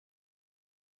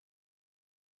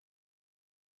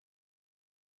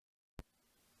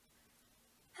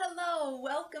Hello,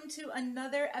 welcome to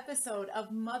another episode of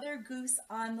Mother Goose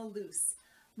on the Loose.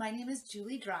 My name is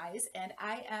Julie Dries, and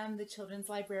I am the children's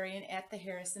librarian at the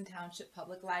Harrison Township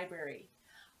Public Library.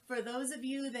 For those of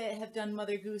you that have done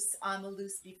Mother Goose on the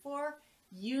Loose before,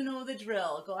 you know the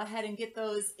drill. Go ahead and get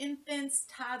those infants,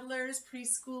 toddlers,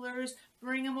 preschoolers,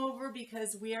 bring them over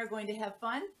because we are going to have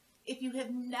fun. If you have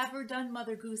never done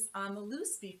Mother Goose on the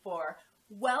Loose before,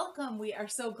 welcome. We are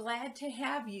so glad to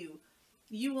have you.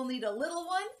 You will need a little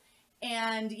one,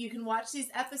 and you can watch these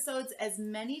episodes as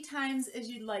many times as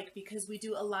you'd like because we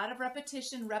do a lot of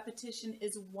repetition. Repetition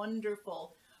is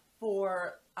wonderful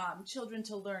for children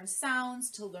to learn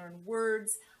sounds, to learn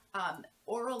words.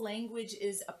 Oral language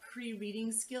is a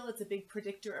pre-reading skill. It's a big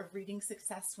predictor of reading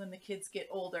success when the kids get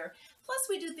older. Plus,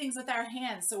 we do things with our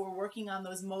hands, so we're working on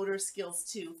those motor skills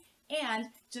too, and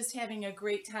just having a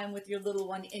great time with your little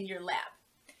one in your lap.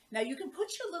 Now, you can put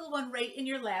your little one right in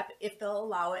your lap if they'll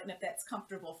allow it and if that's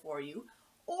comfortable for you.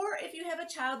 Or if you have a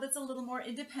child that's a little more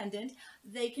independent,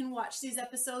 they can watch these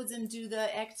episodes and do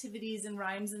the activities and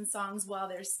rhymes and songs while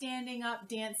they're standing up,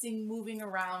 dancing, moving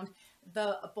around.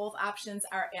 Both options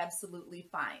are absolutely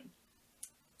fine.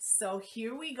 So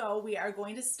here we go. We are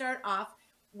going to start off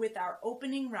with our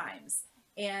opening rhymes.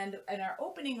 And in our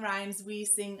opening rhymes, we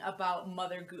sing about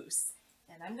Mother Goose.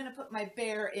 And I'm going to put my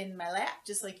bear in my lap,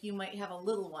 just like you might have a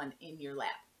little one in your lap.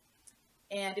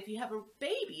 And if you have a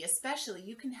baby especially,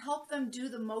 you can help them do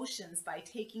the motions by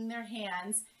taking their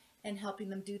hands and helping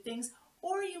them do things.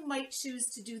 Or you might choose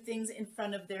to do things in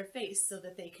front of their face so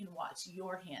that they can watch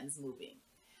your hands moving.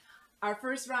 Our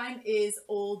first rhyme is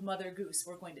Old Mother Goose.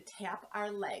 We're going to tap our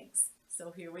legs.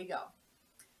 So here we go.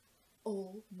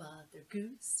 Old Mother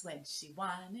Goose, when she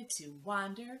wanted to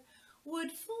wander,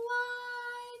 would fly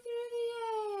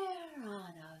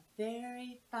on a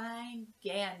very fine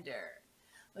gander.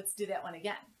 Let's do that one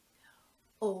again.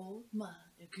 Old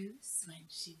Mother Goose, when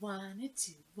she wanted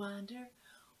to wander,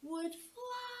 would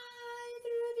fly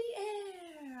through the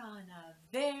air on a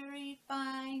very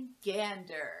fine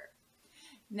gander.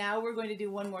 Now we're going to do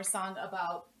one more song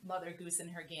about Mother Goose and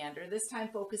her gander, this time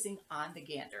focusing on the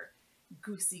gander.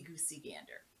 Goosey, goosey,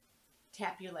 gander.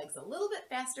 Tap your legs a little bit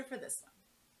faster for this one.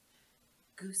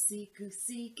 Goosey,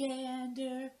 goosey,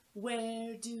 gander,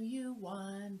 where do you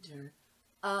wander?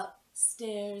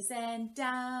 Upstairs and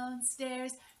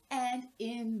downstairs and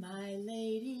in my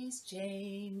lady's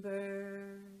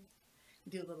chamber.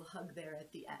 Do a little hug there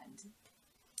at the end.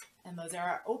 And those are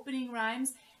our opening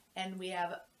rhymes. And we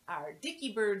have our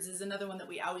Dicky Birds is another one that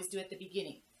we always do at the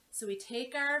beginning. So we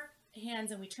take our hands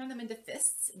and we turn them into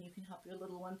fists, and you can help your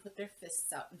little one put their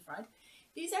fists out in front.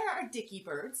 These are our Dicky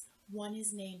Birds. One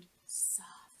is named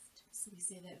Soft, so we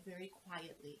say that very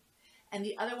quietly. And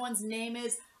the other one's name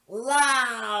is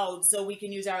Loud, so we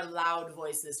can use our loud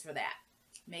voices for that.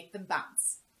 Make them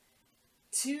bounce.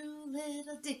 Two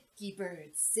little Dicky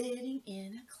Birds sitting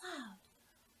in a cloud.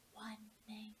 One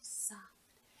named Soft,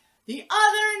 the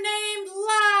other named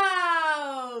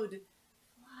Loud.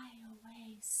 Fly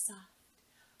away, Soft.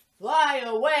 Fly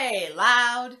away,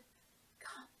 Loud.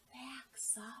 Come back,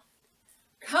 Soft.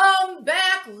 Come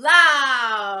back,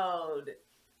 Loud.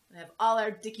 We have all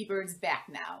our Dicky Birds back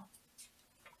now.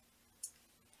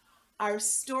 Our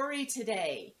story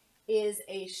today is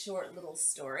a short little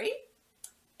story,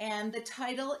 and the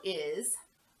title is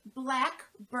Black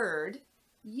Bird,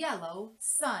 Yellow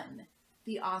Sun.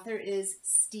 The author is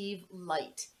Steve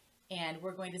Light, and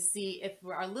we're going to see if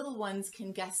our little ones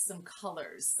can guess some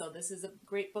colors. So this is a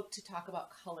great book to talk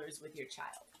about colors with your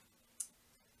child.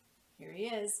 Here he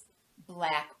is,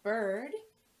 Black Bird.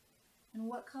 And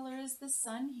what color is the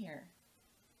sun here?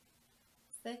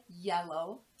 It's the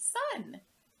yellow sun.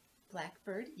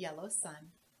 Blackbird, yellow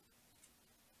sun.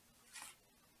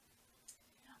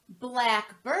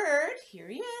 Blackbird, here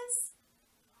he is.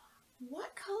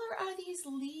 What color are these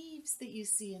leaves that you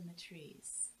see in the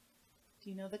trees? Do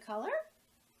you know the color?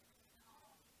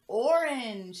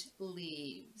 Orange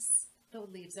leaves. The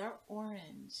leaves are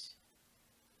orange.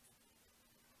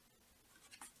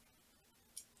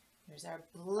 There's our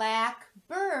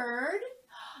blackbird.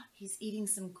 He's eating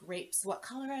some grapes. What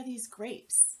color are these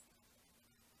grapes?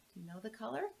 Do you know the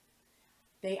color?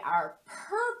 They are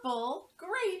purple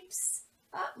grapes.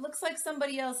 Looks like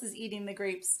somebody else is eating the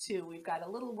grapes too. We've got a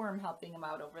little worm helping him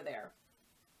out over there.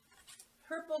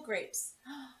 Purple grapes.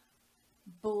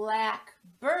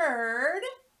 Blackbird.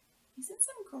 He's in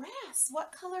some grass.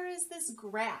 What color is this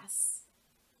grass?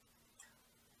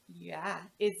 Yeah,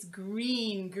 it's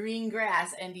green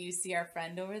grass. And do you see our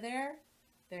friend over there?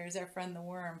 There's our friend the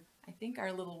worm. I think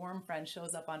our little worm friend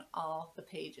shows up on all the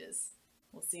pages.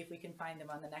 We'll see if we can find him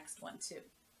on the next one too.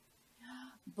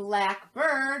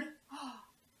 Blackbird.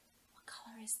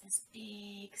 color is this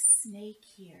big snake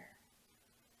here?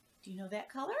 Do you know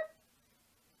that color?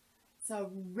 It's a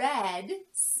red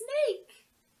snake.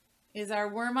 Is our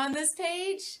worm on this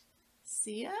page?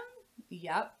 See him?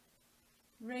 Yep.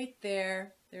 Right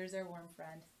there. There's our worm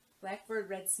friend. Blackbird,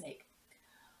 red snake.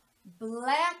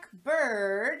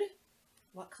 Blackbird.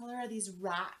 What color are these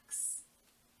rocks?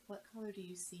 What color do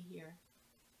you see here?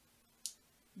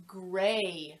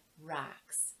 Gray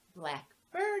rocks.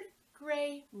 Blackbird,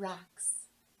 gray rocks.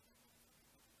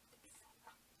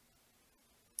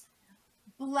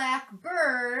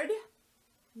 Blackbird.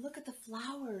 Look at the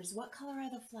flowers. What color are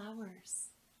the flowers?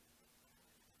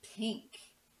 Pink.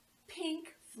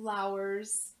 Pink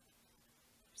flowers.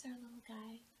 There's our little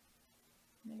guy.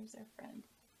 There's our friend.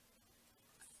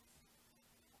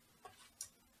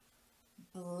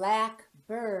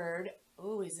 Blackbird.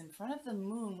 Oh, he's in front of the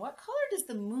moon. What color does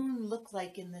the moon look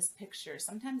like in this picture?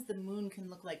 Sometimes the moon can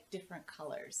look like different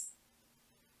colors.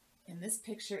 In this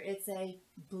picture, it's a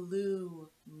blue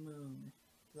moon.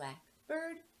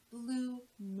 Blackbird, blue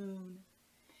moon.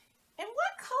 And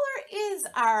what color is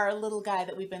our little guy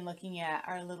that we've been looking at,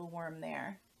 our little worm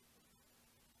there?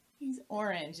 He's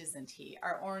orange, isn't he?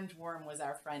 Our orange worm was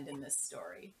our friend in this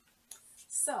story.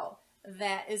 So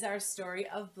that is our story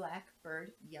of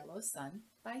Blackbird, Yellow Sun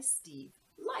by Steve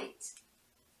Light.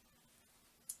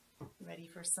 Ready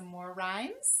for some more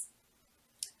rhymes?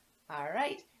 All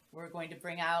right. We're going to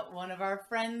bring out one of our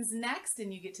friends next,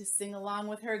 and you get to sing along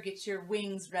with her. Get your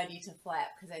wings ready to flap,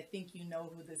 because I think you know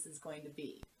who this is going to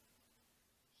be.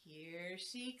 Here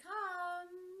she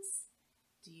comes.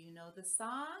 Do you know the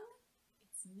song?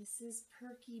 It's Mrs.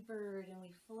 Perky Bird, and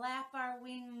we flap our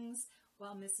wings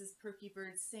while Mrs. Perky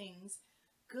Bird sings.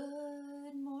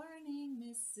 Good morning,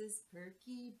 Mrs.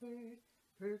 Perky Bird,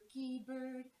 Perky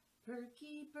Bird,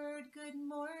 Perky Bird. Good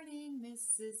morning,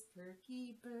 Mrs.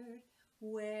 Perky Bird.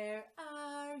 Where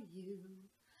are you?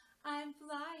 I'm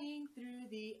flying through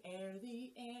the air,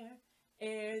 the air,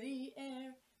 air, the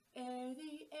air, air,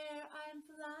 the air. I'm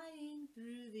flying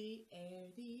through the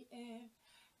air,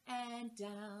 and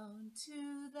down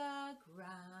to the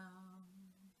ground.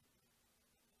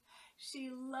 She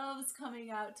loves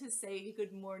coming out to say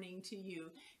good morning to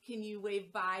you. Can you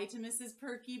wave bye to Mrs.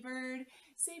 Perky Bird?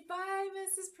 Say bye,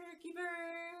 Mrs. Perky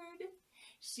Bird.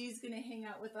 She's going to hang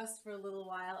out with us for a little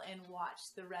while and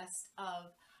watch the rest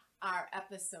of our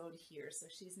episode here. So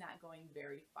she's not going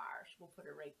very far. We'll put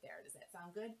her right there. Does that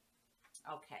sound good?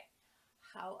 Okay.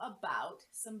 How about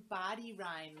some body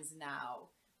rhymes now?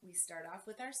 We start off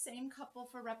with our same couple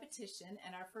for repetition.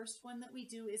 And our first one that we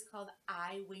do is called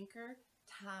I Winker,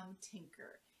 Tom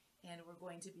Tinker. And we're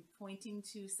going to be pointing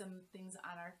to some things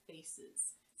on our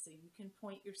faces. So you can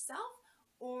point yourself,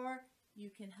 or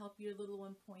you can help your little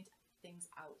one point things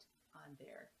out on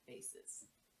their faces.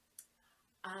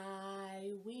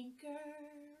 I Winker,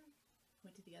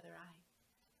 point to the other eye.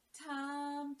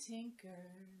 Tom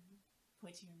Tinker,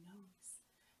 point to your nose.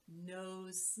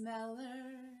 Nose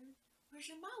Smeller, where's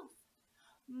your mouth?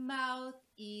 Mouth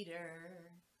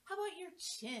Eater, how about your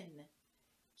chin?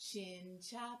 Chin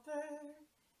Chopper,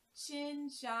 Chin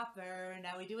Chopper.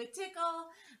 Now we do a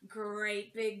tickle.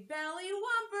 Great big belly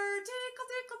whomper, tickle,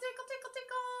 tickle, tickle, tickle,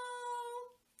 tickle.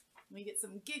 We get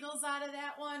some giggles out of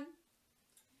that one.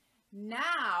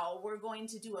 Now we're going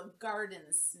to do a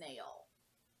garden snail.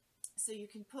 So you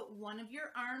can put one of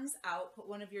your arms out, put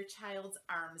one of your child's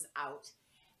arms out,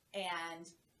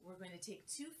 and we're going to take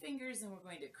two fingers and we're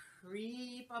going to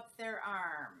creep up their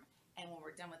arm. And when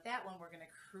we're done with that one, we're going to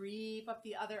creep up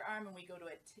the other arm, and we go to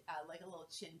like a little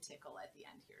chin tickle at the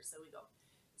end here. So we go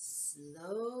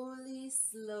slowly,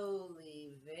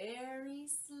 slowly, very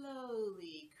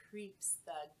slowly creeps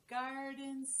the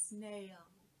garden snail.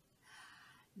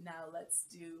 Now let's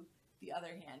do the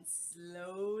other hand.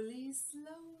 Slowly,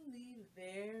 slowly,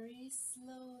 very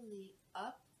slowly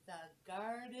up the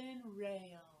garden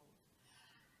rail.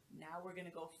 Now we're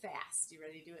going to go fast. You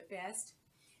ready to do it fast?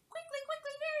 Quickly,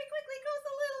 quickly, very quickly goes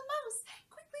the little mouse.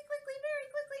 Quickly, quickly, very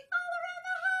quickly all around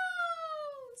the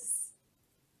house.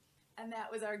 And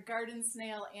that was our garden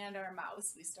snail and our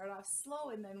mouse. We start off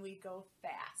slow and then we go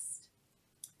fast.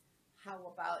 How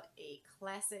about a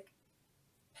classic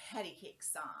patty cake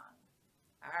song?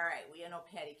 All right, we know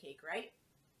patty cake, right?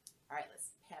 All right,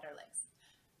 let's pat our legs.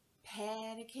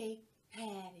 Patty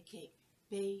cake,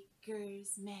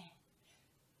 baker's man.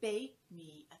 Bake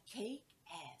me a cake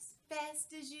as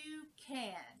fast as you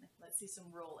can. Let's see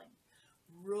some rolling.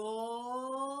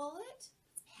 Roll it.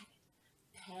 Let's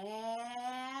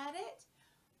pat it.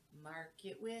 Mark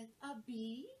it with a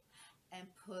B and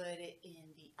put it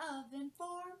in the oven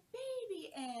for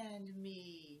baby and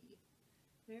me.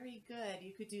 Very good.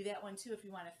 You could do that one too if you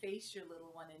want to face your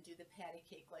little one and do the patty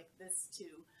cake like this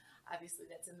too. Obviously,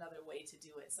 that's another way to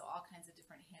do it. So all kinds of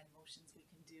different hand motions we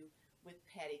can do with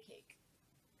patty cake.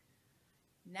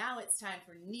 Now it's time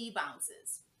for knee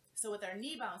bounces. So with our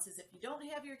knee bounces, if you don't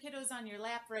have your kiddos on your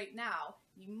lap right now,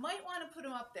 you might want to put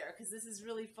them up there because this is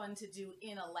really fun to do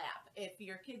in a lap. If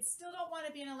your kids still don't want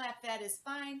to be in a lap, that is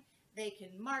fine. They can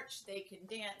march, they can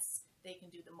dance, they can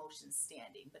do the motions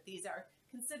standing. But these are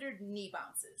considered knee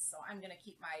bounces. So I'm going to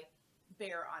keep my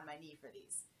bear on my knee for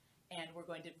these. And we're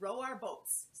going to row our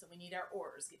boats. So we need our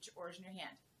oars. Get your oars in your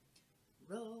hand.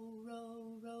 Row,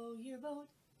 row, row your boat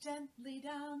gently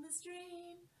down the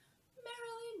stream.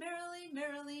 Merrily, merrily,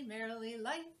 merrily, merrily,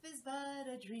 life is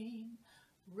but a dream.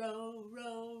 Row,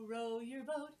 row, row your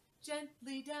boat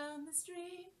gently down the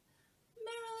stream.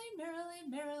 Merrily, merrily,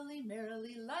 merrily,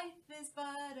 merrily, life is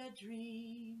but a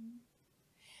dream.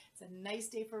 It's a nice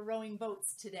day for rowing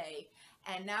boats today.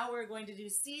 And now we're going to do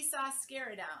seesaw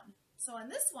scare down. So on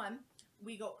this one,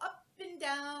 we go up and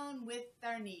down with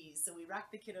our knees. So we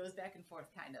rock the kiddos back and forth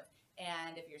kind of.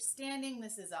 And if you're standing,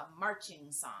 this is a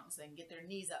marching song, so they can get their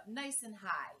knees up nice and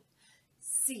high.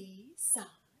 Seesaw,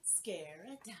 scare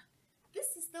it down.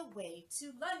 This is the way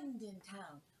to London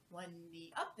town. One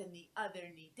knee up and the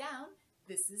other knee down.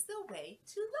 This is the way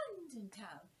to London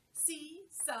town.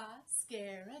 Seesaw,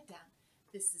 scare it down.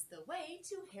 This is the way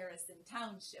to Harrison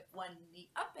Township. One knee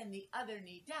up and the other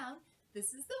knee down.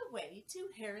 This is the way to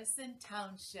Harrison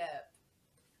Township.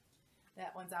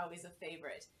 That one's always a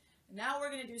favorite. Now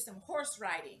we're going to do some horse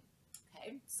riding.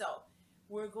 Okay, so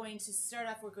we're going to start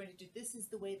off, we're going to do This is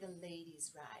the Way the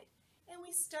Ladies Ride. And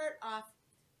we start off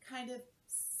kind of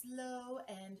slow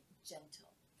and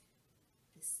gentle.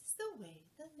 This is the way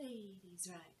the ladies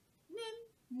ride.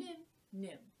 Nim, nim,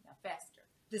 nim. Now faster.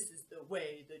 This is the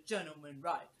way the gentlemen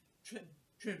ride. Trim,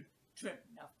 trim, trim.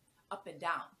 Now up and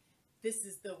down. This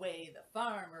is the way the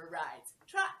farmer rides.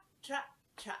 Trot, trot,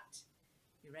 trot.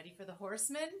 You ready for the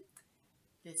horseman?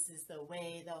 This is the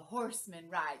way the horseman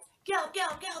rides. Gallop,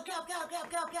 gallop, gallop, gallop, gallop,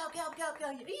 gallop, gallop, gallop, gallop, gallop,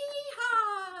 gallop.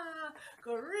 Yee-haw!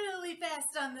 Go really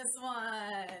fast on this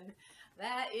one.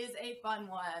 That is a fun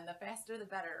one. The faster the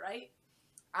better, right?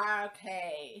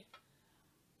 Okay.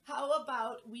 How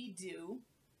about we do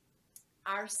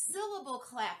our syllable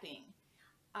clapping?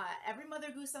 Every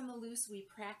Mother Goose on the Loose, we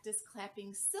practice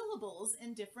clapping syllables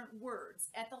in different words.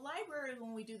 At the library,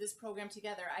 when we do this program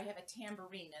together, I have a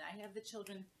tambourine, and I have the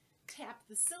children tap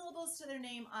the syllables to their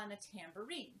name on a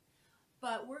tambourine.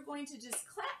 But we're going to just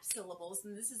clap syllables,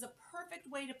 and this is a perfect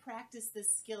way to practice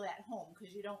this skill at home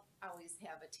because you don't always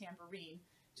have a tambourine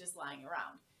just lying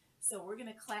around. So we're going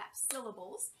to clap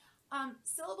syllables.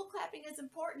 Syllable clapping is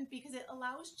important because it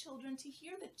allows children to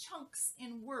hear the chunks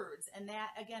in words, and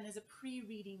that, again, is a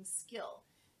pre-reading skill.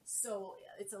 So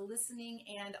it's a listening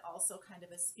and also kind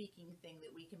of a speaking thing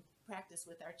that we can practice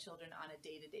with our children on a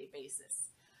day-to-day basis.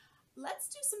 Let's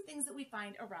do some things that we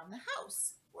find around the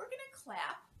house. We're going to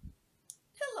clap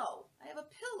pillow. I have a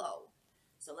pillow.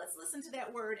 So let's listen to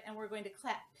that word, and we're going to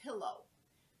clap pillow.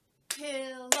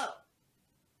 Pillow.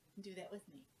 Do that with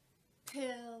me.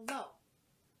 Pillow.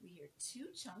 We hear two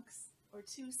chunks or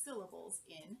two syllables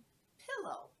in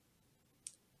pillow.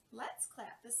 Let's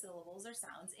clap the syllables or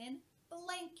sounds in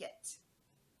blanket.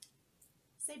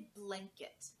 Say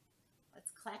blanket. Let's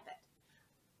clap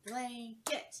it.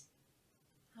 Blanket.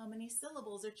 How many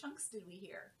syllables or chunks did we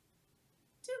hear?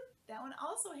 Two. That one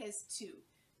also has two.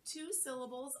 Two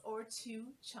syllables or two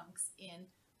chunks in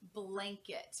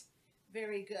blanket.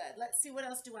 Very good. Let's see, what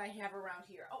else do I have around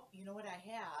here? Oh, you know what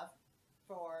I have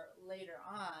for later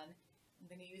on? I'm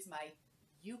going to use my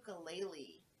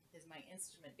ukulele as my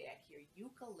instrument back here.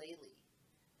 Ukulele.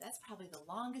 That's probably the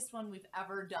longest one we've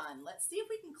ever done. Let's see if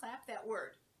we can clap that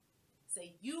word.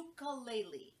 Say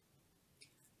ukulele.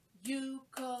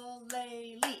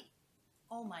 Ukulele.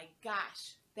 Oh my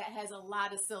gosh, that has a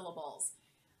lot of syllables.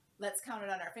 Let's count it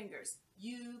on our fingers.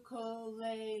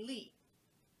 Ukulele.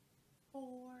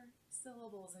 4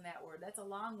 syllables in that word. That's a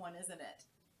long one, isn't it?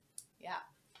 Yeah.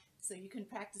 So you can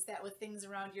practice that with things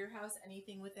around your house,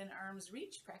 anything within arm's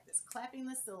reach. Practice clapping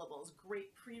the syllables.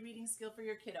 Great pre-reading skill for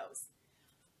your kiddos.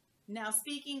 Now,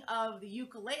 speaking of the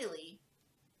ukulele,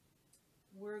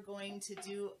 we're going to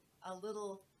do a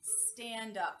little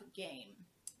stand-up game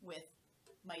with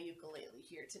my ukulele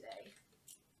here today.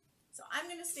 So I'm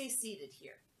going to stay seated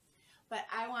here, but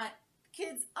I want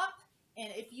kids up,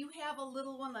 and if you have a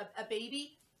little one, a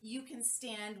baby, you can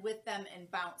stand with them and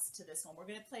bounce to this one. We're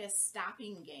going to play a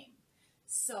stopping game.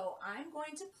 So I'm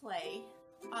going to play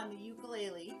on the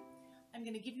ukulele. I'm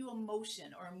going to give you a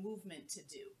motion or a movement to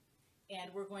do,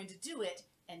 and we're going to do it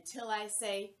until I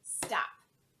say stop.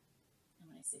 And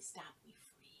when I say stop, we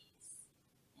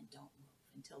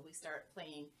until we start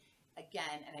playing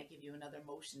again and I give you another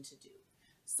motion to do.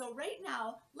 So right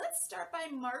now, let's start by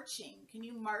marching. Can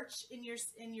you march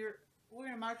we're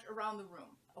going to march around the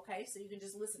room, okay? So you can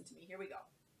just listen to me. Here we go.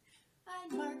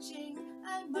 I'm marching,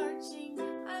 I'm marching,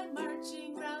 I'm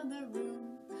marching round the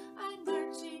room. I'm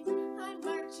marching, I'm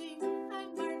marching,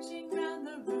 I'm marching round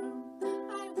the room.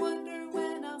 I wonder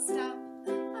when I'll stop.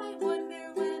 I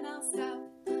wonder when I'll stop.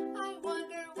 I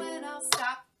wonder when I'll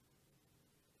stop.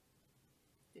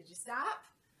 Did you stop?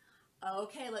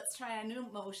 Okay, let's try a new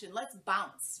motion. Let's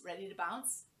bounce. Ready to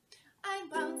bounce? I'm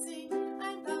bouncing,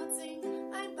 I'm bouncing,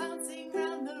 I'm bouncing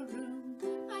round the room.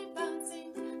 I'm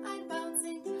bouncing, I'm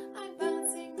bouncing, I'm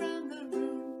bouncing round the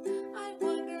room. I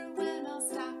wonder when I'll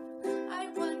stop. I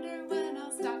wonder when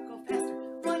I'll stop. Go faster.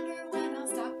 Wonder when I'll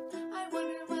stop. I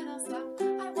wonder when I'll stop.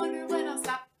 I wonder when I'll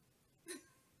stop.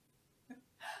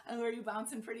 And were you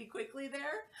bouncing pretty quickly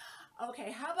there?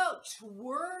 Okay, how about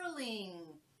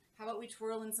twirling? How about we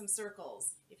twirl in some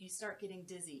circles? If you start getting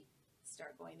dizzy,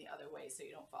 start going the other way so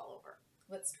you don't fall over.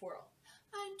 Let's twirl.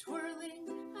 I'm twirling,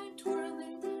 I'm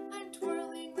twirling, I'm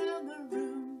twirling round the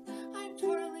room. I'm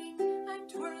twirling, I'm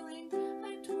twirling,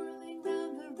 I'm twirling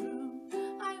round the room.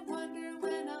 I wonder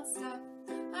when I'll stop.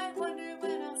 I wonder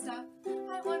when I'll stop.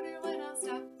 I wonder when I'll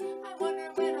stop. I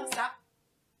wonder when I'll stop.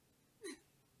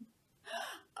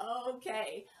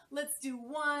 Okay, let's do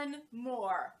one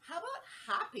more. How about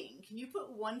hopping? Can you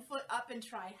put one foot up and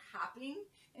try hopping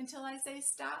until I say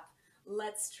stop?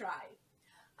 Let's try.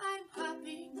 I'm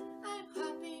hopping, I'm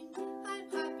hopping,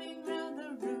 I'm hopping round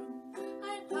the room.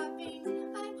 I'm hopping,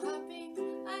 I'm hopping,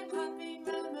 I'm hopping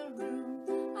round the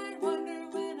room. I wonder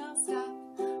when I'll stop.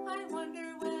 I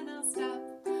wonder when I'll stop.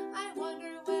 I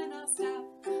wonder when I'll stop.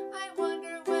 I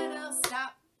wonder when I'll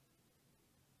stop.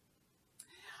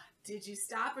 Did you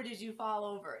stop or did you fall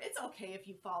over? It's okay if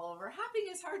you fall over. Hopping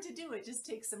is hard to do. It just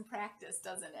takes some practice,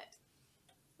 doesn't it?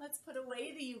 Let's put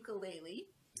away the ukulele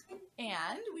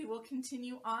and we will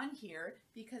continue on here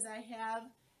because I have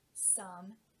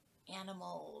some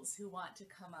animals who want to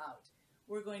come out.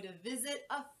 We're going to visit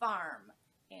a farm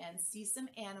and see some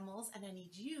animals, and I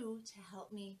need you to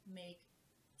help me make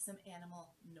some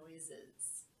animal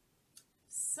noises.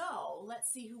 So let's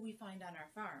see who we find on our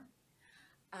farm.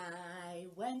 I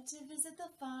went to visit the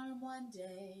farm one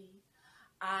day.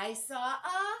 I saw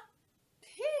a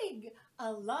pig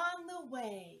along the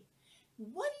way.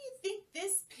 What do you think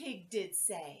this pig did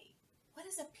say? What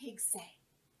does a pig say?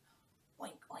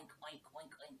 Oink, oink, oink,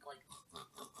 oink, oink, oink.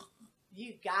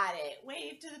 You got it.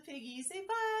 Wave to the piggy. Say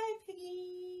bye,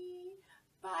 piggy.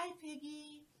 Bye,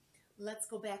 piggy. Let's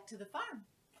go back to the farm.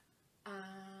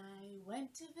 I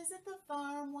went to visit the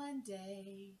farm one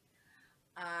day.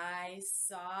 I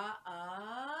saw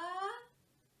a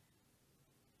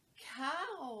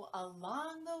cow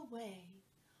along the way.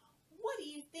 What do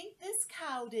you think this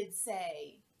cow did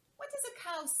say? What does a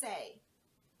cow say?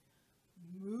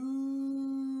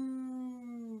 Moo,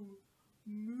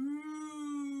 moo.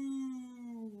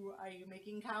 Are you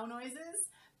making cow noises?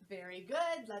 Very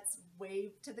good. Let's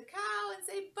wave to the cow and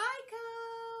say, bye,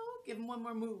 cow. Give him one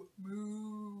more moo.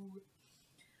 Moo.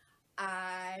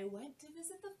 I went to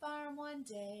visit the farm one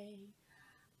day.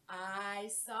 I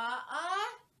saw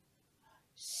a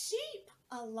sheep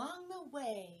along the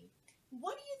way.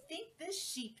 What do you think this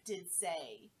sheep did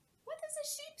say? What does a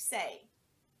sheep say?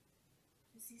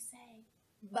 What does he say?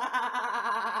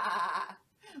 Baa,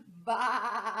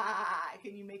 baa.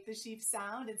 Can you make the sheep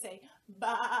sound and say,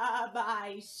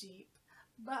 bye-bye, sheep,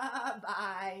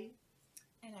 bye-bye.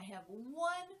 And I have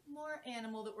one more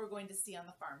animal that we're going to see on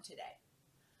the farm today.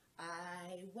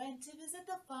 I went to visit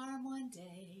the farm one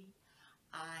day.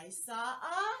 I saw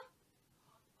a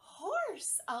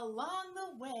horse along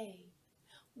the way.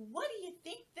 What do you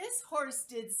think this horse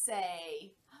did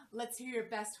say? Let's hear your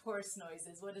best horse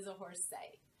noises. What does a horse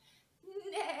say?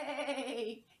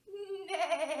 Neigh,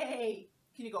 neigh.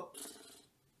 Can you go?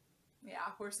 Yeah,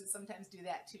 horses sometimes do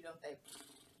that too, don't they?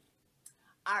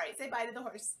 All right, say bye to the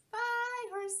horse. Bye,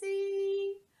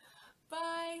 horsey.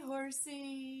 Bye,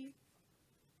 horsey.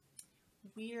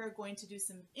 We are going to do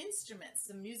some instruments,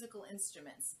 some musical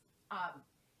instruments.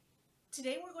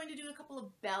 Today we're going to do a couple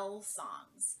of bell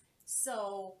songs.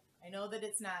 So I know that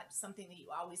it's not something that you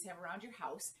always have around your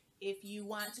house. If you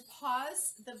want to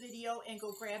pause the video and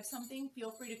go grab something,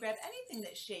 feel free to grab anything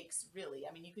that shakes, really.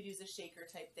 I mean, you could use a shaker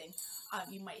type thing.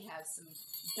 You might have some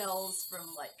bells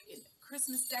from like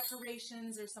Christmas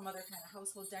decorations or some other kind of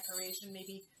household decoration.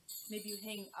 Maybe you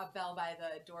hang a bell by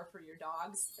the door for your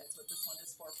dogs. That's what this one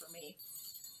is for me.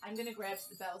 I'm going to grab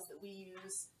the bells that we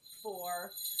use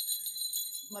for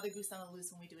Mother Goose on the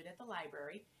Loose when we do it at the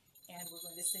library. and we're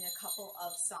going to sing a couple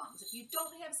of songs. If you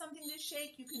don't have something to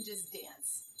shake, you can just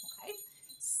dance, okay?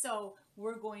 So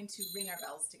we're going to ring our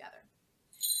bells together.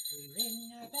 We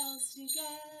ring our bells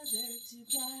together,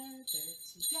 together,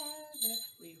 together.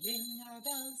 We ring our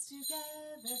bells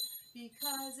together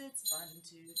because it's fun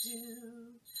to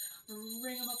do.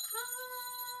 Ring 'em up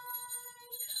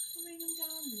high, ring 'em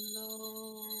down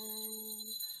low.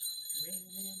 Ring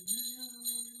 'em in the middle,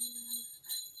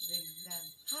 ring them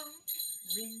high,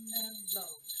 ring them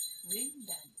low. Ring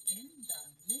them in the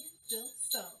middle,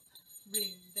 so.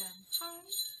 Ring them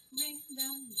high, ring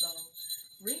them low.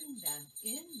 Ring them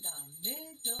in the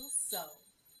middle, so.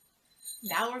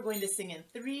 Now we're going to sing in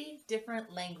 3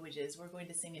 different languages. We're going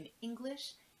to sing in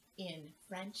English, in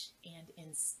French, and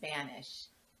in Spanish.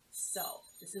 So,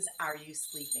 this is Are You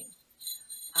Sleeping?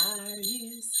 Are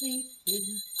you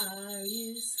sleeping? Are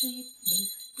you sleeping?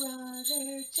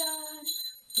 Brother John,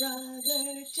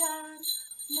 Brother John.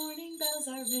 Morning bells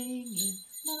are ringing,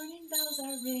 morning bells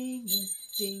are ringing.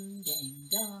 Ding, ding,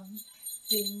 dong,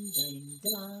 ding, ding,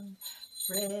 dong.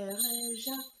 Frère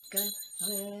Jacques,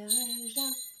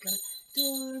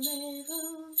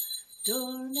 dormez-vous,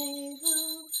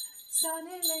 dormez-vous.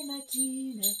 Sonnez les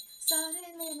matines,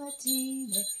 sonnez les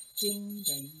matines. Ding,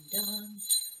 ding, dong,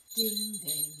 ding,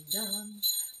 ding, dong.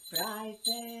 Fray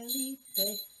Felipe,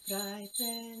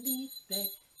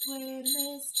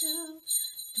 duermes tú,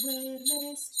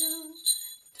 duermes tú.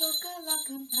 Toca la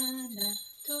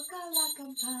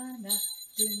campana,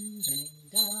 ding, ding,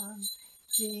 dong.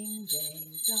 Ding,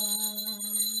 ding,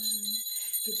 dong.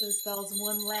 Give those bells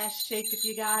one last shake if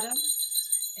you got them.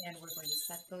 And we're going to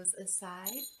set those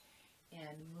aside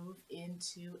and move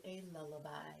into a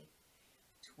lullaby.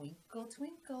 Twinkle,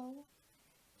 twinkle,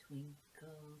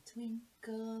 twinkle,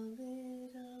 twinkle,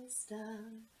 little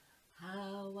star,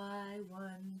 how I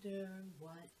wonder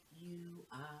what you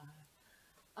are.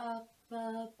 Up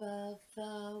above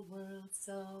the world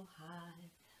so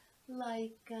high,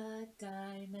 like a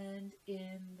diamond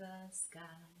in the sky.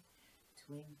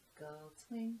 Twinkle,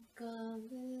 twinkle,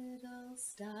 little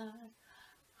star,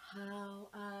 how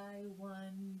I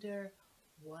wonder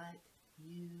what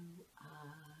you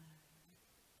are.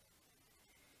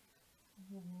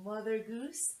 Mother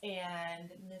Goose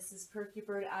and Mrs. Perky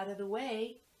Bird out of the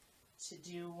way to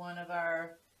do one of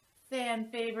our fan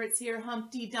favorites here,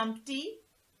 Humpty Dumpty.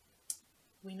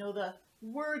 We know the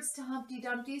words to Humpty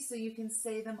Dumpty, so you can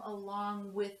say them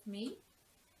along with me.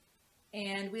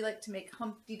 And we like to make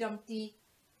Humpty Dumpty,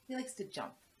 he likes to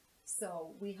jump.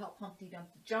 So we help Humpty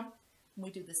Dumpty jump. And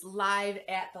we do this live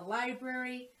at the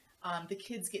library. The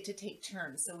kids get to take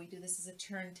turns. So we do this as a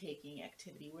turn-taking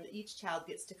activity where each child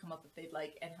gets to come up if they'd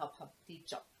like and help Humpty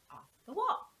jump off the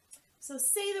wall. So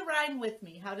say the rhyme with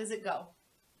me. How does it go?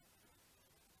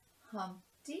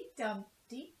 Humpty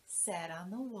Dumpty sat on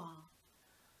the wall.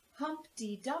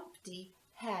 Humpty Dumpty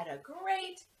had a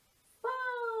great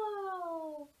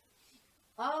fall.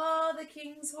 All the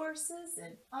king's horses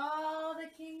and all the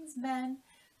king's men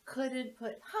couldn't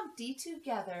put Humpty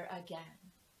together again.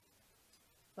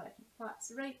 But he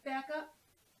pops right back up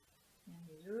and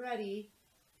he's ready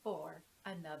for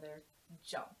another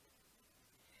jump.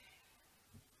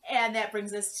 And that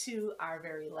brings us to our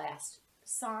very last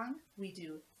song. We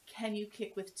do Can You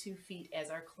Kick with 2 Feet as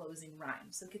our closing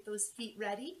rhyme. So get those feet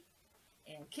ready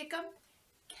and kick them.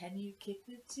 Can you kick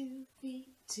with 2 feet,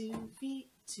 2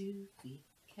 feet, 2 feet?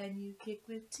 Can you kick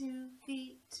with 2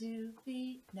 feet, 2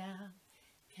 feet now?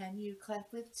 Can you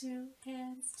clap with 2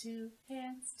 hands, 2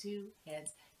 hands, 2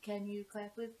 hands? Can you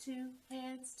clap with 2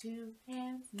 hands, 2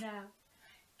 hands now?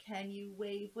 Can you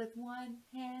wave with 1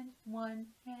 hand, 1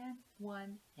 hand,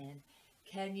 1 hand?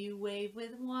 Can you wave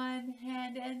with 1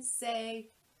 hand and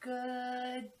say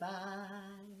goodbye?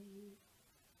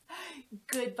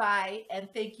 Goodbye,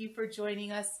 and thank you for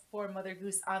joining us for Mother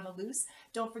Goose on the Loose.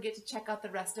 Don't forget to check out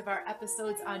the rest of our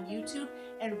episodes on YouTube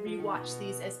and rewatch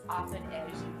these as often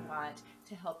as you want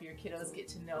to help your kiddos get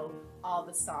to know all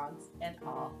the songs and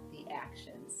all the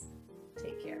actions.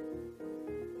 Take care.